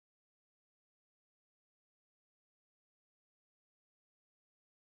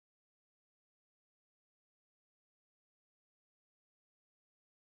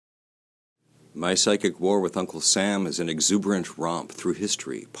My psychic war with Uncle Sam is an exuberant romp through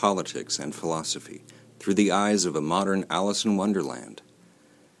history, politics, and philosophy, through the eyes of a modern Alice in Wonderland.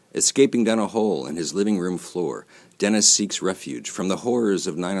 Escaping down a hole in his living room floor, Dennis seeks refuge from the horrors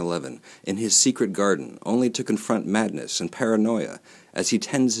of 9/11 in his secret garden, only to confront madness and paranoia as he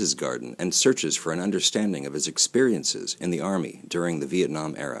tends his garden and searches for an understanding of his experiences in the Army during the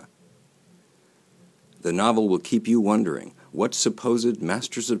Vietnam era. The novel will keep you wondering what supposed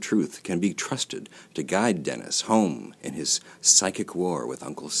masters of truth can be trusted to guide Dennis home in his psychic war with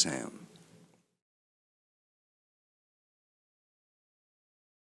Uncle Sam.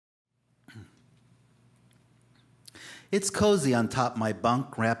 It's cozy on top my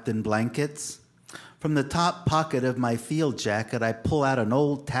bunk, wrapped in blankets. From the top pocket of my field jacket, I pull out an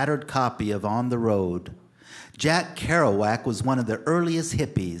old tattered copy of On the Road. Jack Kerouac was one of the earliest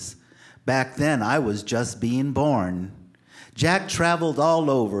hippies. Back then, I was just being born. Jack traveled all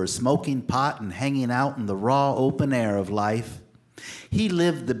over, smoking pot and hanging out in the raw open air of life. He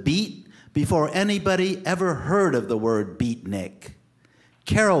lived the beat before anybody ever heard of the word beatnik.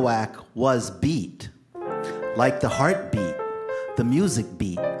 Kerouac was beat, like the heartbeat, the music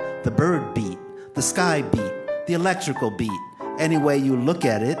beat, the bird beat, the sky beat, the electrical beat. Any way you look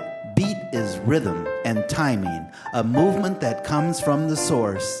at it, beat is rhythm and timing, a movement that comes from the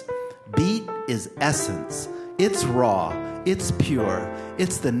source. Beat is essence. It's raw. It's pure.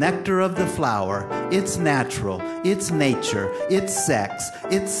 It's the nectar of the flower. It's natural. It's nature. It's sex.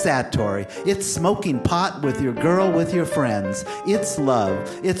 It's satori. It's smoking pot with your girl, with your friends. It's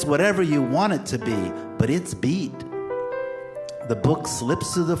love. It's whatever you want it to be, but it's beat. The book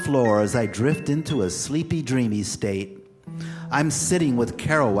slips to the floor as I drift into a sleepy, dreamy state. I'm sitting with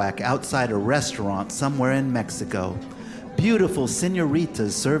Kerouac outside a restaurant somewhere in Mexico. Beautiful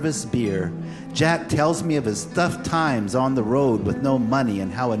senoritas serve us beer. Jack tells me of his tough times on the road with no money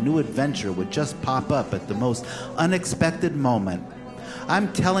and how a new adventure would just pop up at the most unexpected moment.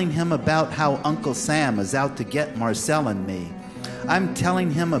 I'm telling him about how Uncle Sam is out to get Marcel and me. I'm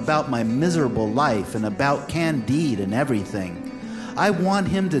telling him about my miserable life and about Candide and everything. I want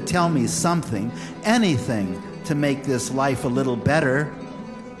him to tell me something, anything, to make this life a little better.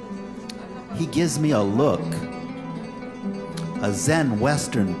 He gives me a look. A Zen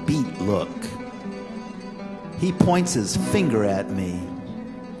Western beat look. He points his finger at me.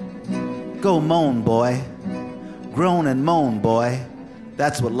 Go moan, boy. Groan and moan, boy.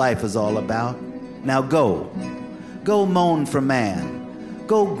 That's what life is all about. Now go. Go moan for man.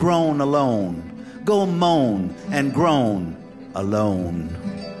 Go groan alone. Go moan and groan alone.